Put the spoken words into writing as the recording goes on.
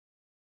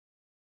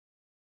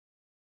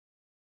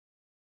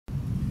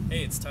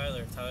Hey, it's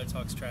Tyler,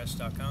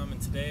 TylerTalksTrash.com,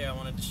 and today I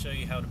wanted to show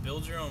you how to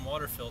build your own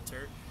water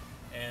filter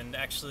and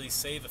actually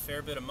save a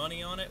fair bit of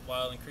money on it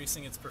while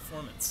increasing its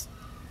performance.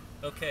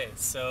 Okay,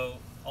 so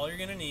all you're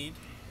going to need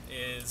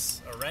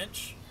is a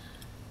wrench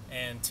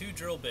and two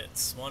drill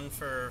bits, one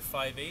for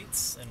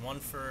 5/8 and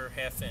one for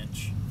 1/2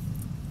 inch.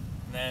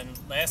 And then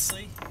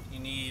lastly, you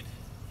need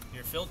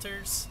your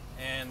filters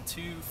and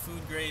two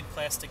food grade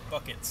plastic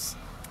buckets.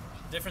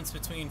 The difference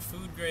between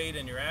food grade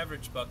and your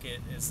average bucket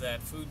is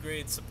that food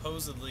grade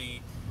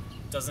supposedly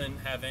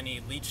doesn't have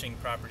any leaching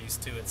properties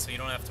to it, so you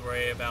don't have to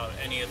worry about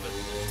any of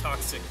the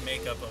toxic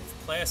makeup of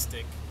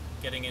plastic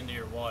getting into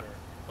your water.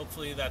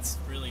 Hopefully that's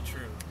really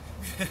true.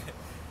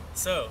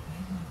 So,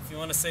 if you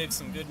want to save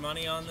some good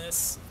money on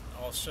this,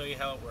 I'll show you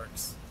how it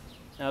works.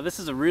 Now this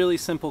is a really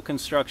simple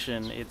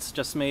construction. It's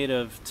just made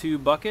of two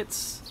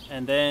buckets,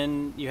 and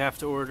then you have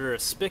to order a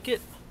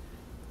spigot,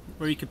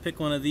 or you could pick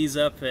one of these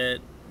up at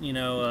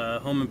a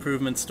home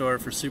improvement store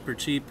for super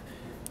cheap.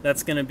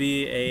 That's going to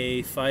be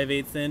a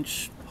 5/8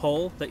 inch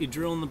hole that you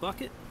drill in the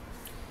bucket.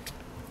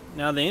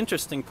 Now the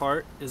interesting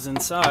part is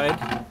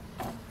inside.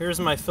 Here's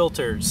my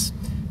filters.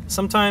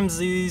 Sometimes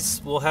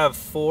these will have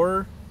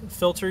 4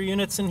 filter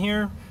units in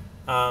here,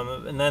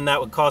 and then that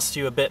would cost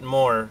you a bit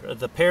more.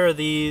 The pair of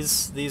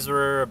these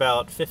were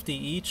about $50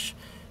 each,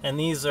 and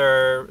these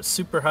are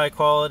super high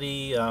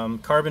quality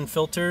carbon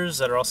filters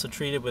that are also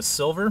treated with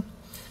silver.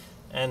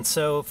 And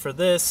so for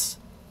this,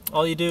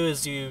 all you do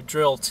is you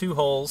drill 2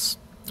 holes,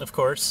 of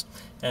course,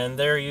 and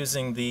they're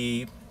using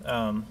the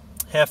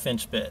 1/2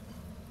 inch bit.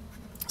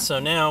 So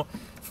now,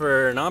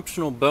 for an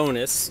optional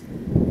bonus,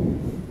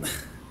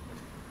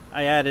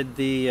 I added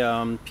the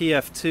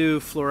PF2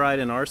 fluoride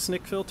and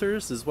arsenic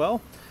filters as well.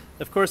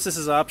 Of course this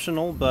is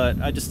optional,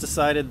 but I just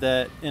decided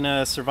that in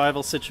a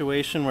survival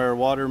situation where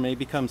water may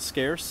become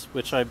scarce,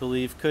 which I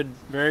believe could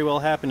very well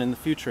happen in the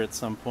future at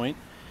some point,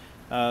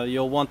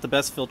 you'll want the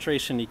best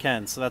filtration you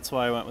can, so that's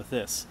why I went with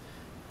this.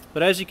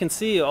 But as you can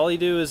see, all you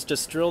do is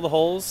just drill the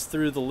holes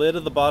through the lid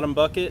of the bottom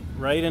bucket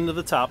right into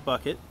the top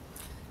bucket,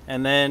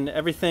 and then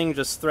everything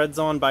just threads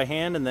on by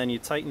hand, and then you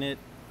tighten it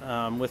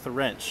with a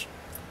wrench.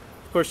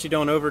 Of course you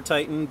don't over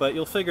tighten, but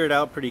you'll figure it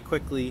out pretty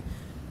quickly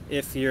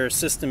if your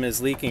system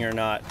is leaking or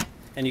not.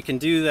 And you can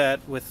do that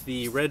with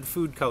the red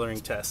food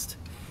coloring test,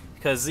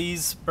 because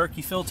these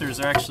Berkey filters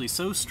are actually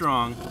so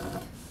strong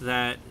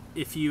that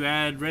if you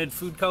add red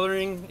food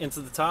coloring into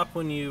the top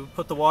when you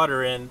put the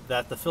water in,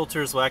 that the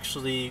filters will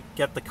actually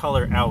get the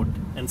color out,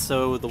 and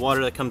so the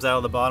water that comes out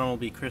of the bottom will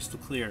be crystal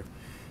clear.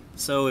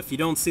 So if you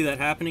don't see that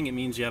happening, it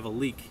means you have a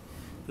leak.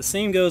 The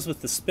same goes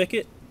with the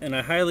spigot, and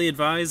I highly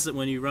advise that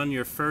when you run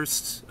your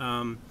first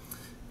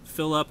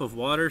fill up of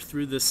water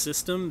through this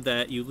system,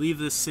 that you leave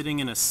this sitting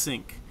in a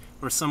sink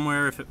or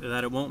somewhere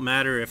that it won't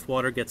matter if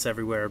water gets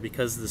everywhere,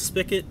 because the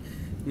spigot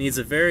needs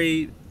a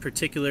very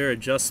particular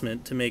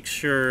adjustment to make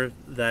sure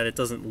that it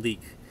doesn't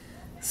leak.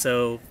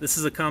 So this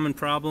is a common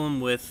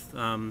problem with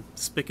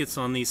spigots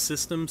on these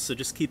systems, so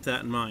just keep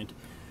that in mind.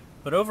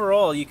 But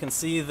overall, you can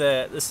see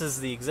that this is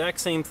the exact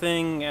same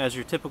thing as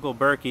your typical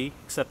Berkey,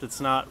 except it's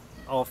not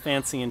all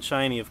fancy and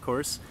shiny, of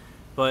course,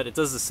 but it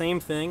does the same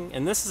thing.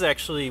 And this is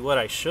actually what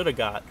I should have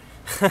got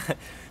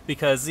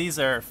because these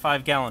are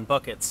 5-gallon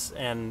buckets,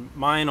 and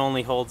mine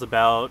only holds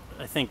about,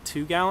 I think,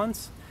 2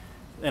 gallons.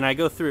 And I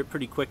go through it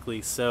pretty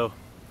quickly, so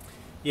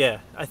yeah,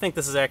 I think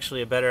this is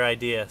actually a better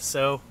idea.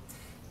 So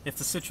if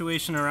the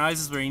situation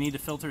arises where you need to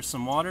filter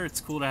some water,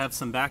 it's cool to have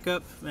some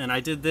backup, and I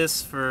did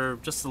this for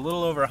just a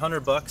little over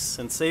 $100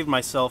 and saved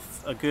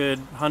myself a good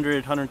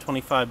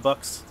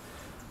 $125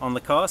 on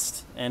the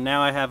cost, and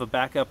now I have a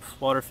backup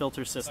water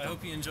filter system. I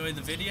hope you enjoyed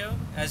the video.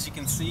 As you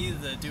can see,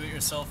 the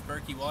do-it-yourself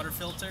Berkey water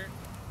filter,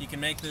 you can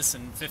make this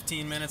in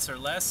 15 minutes or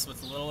less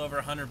with a little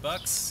over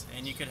 $100,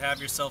 and you could have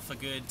yourself a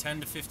good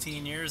 10 to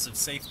 15 years of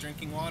safe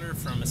drinking water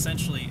from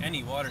essentially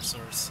any water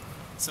source.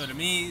 So to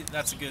me,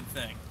 that's a good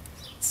thing.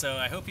 So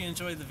I hope you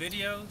enjoyed the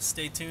video.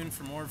 Stay tuned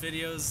for more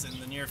videos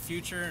in the near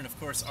future, and of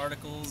course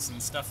articles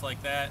and stuff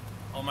like that.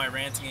 All my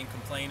ranting and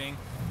complaining,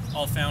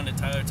 all found at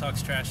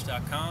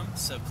TylerTalksTrash.com.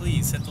 So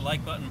please hit the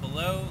like button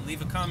below,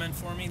 leave a comment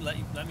for me,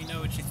 let me know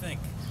what you think.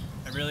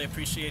 I really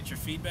appreciate your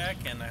feedback,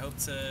 and I hope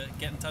to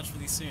get in touch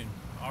with you soon.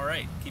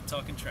 Alright, keep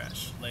talking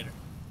trash. Later.